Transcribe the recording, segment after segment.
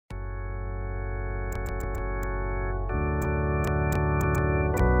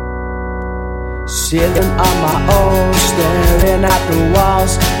Sitting on my own, staring at the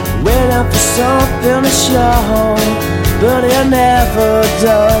walls, waiting for something to show, but it never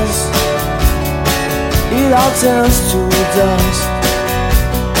does. It all turns to dust.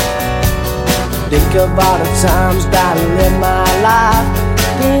 Think of all the times that I lived my life.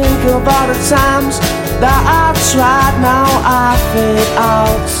 Think of all the times that I've tried. Now I fade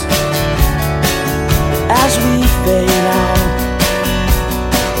out as we fade out.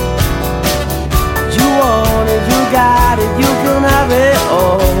 You want it, you got it, you can have it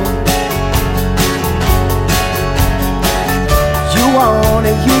all. You want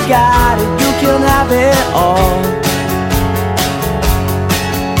it, you got it, you can have it all.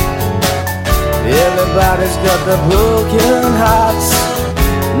 Everybody's got the broken hearts.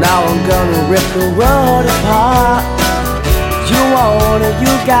 Now I'm gonna rip the world apart. You want it,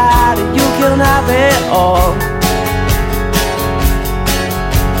 you got it, you can have it all.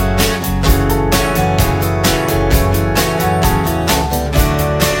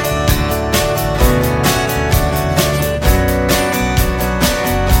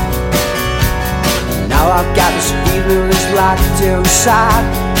 Now I've got this feeling that's locked inside.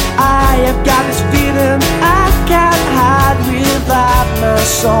 I have got this feeling I can't hide. Revive my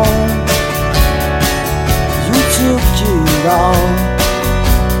song. You took it all.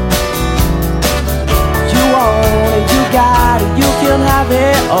 You want it, you got it, you can have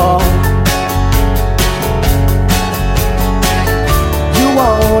it all. You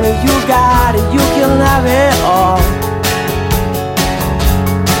want it, you got it, you can have it all.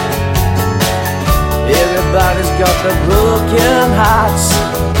 Everybody's got the broken hearts.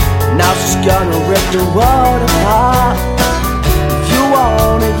 Now she's gonna rip the world apart. If you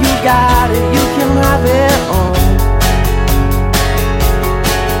want it, you got it, you can have it all.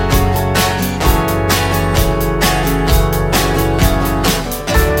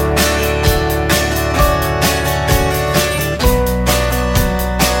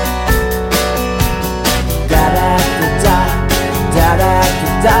 Da da da da da da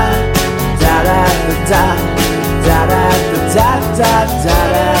da da da da da da da da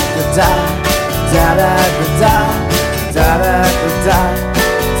da. Da da da da da da da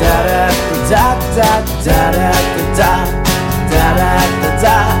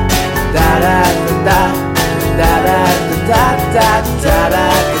da da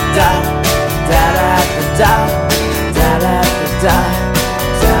da da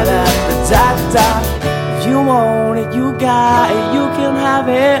da da da. If you want it, you got it, you can have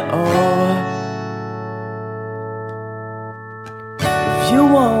it all. You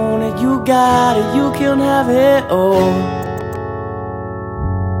want it, you got it, you can have it all.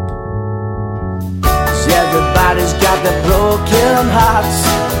 'Cause everybody's got their broken hearts.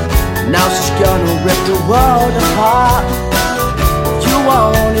 Now she's gonna rip the world apart. You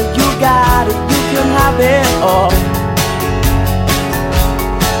want it, you got it, you can have it all.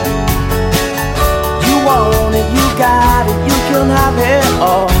 You want it, you got it, you can have it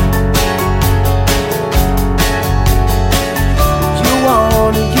all.